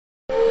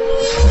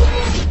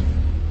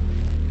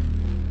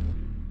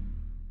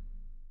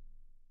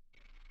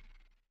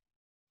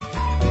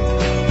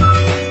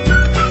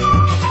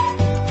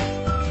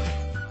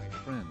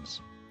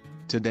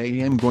Today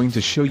I'm going to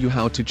show you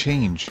how to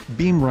change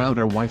Beam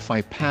router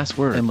Wi-Fi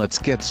password, and let's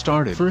get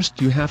started. First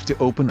you have to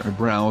open a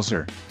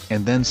browser,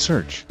 and then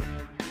search.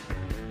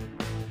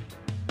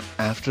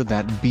 After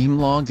that, Beam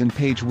login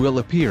page will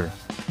appear.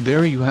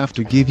 There you have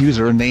to give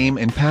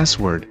username and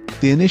password.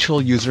 The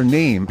initial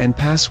username and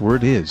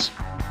password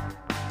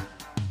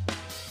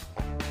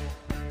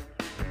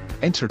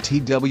enter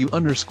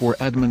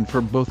TW_admin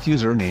for both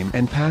username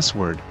and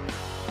password.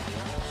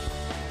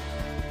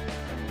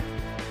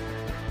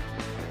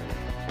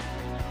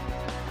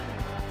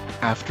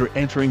 After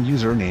entering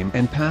username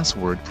and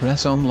password,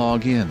 press on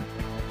login.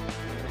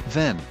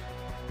 Then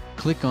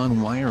click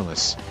on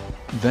wireless.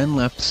 Then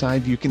left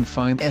side you can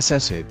find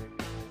SSID.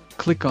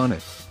 Click on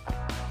it.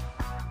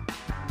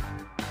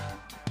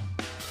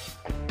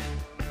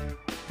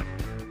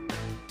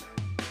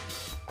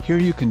 Here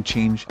you can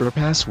change your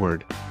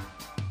password.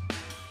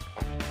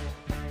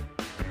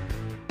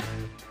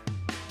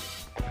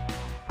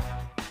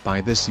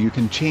 By this you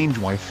can change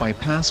Wi-Fi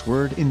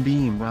password in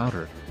Beam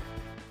router.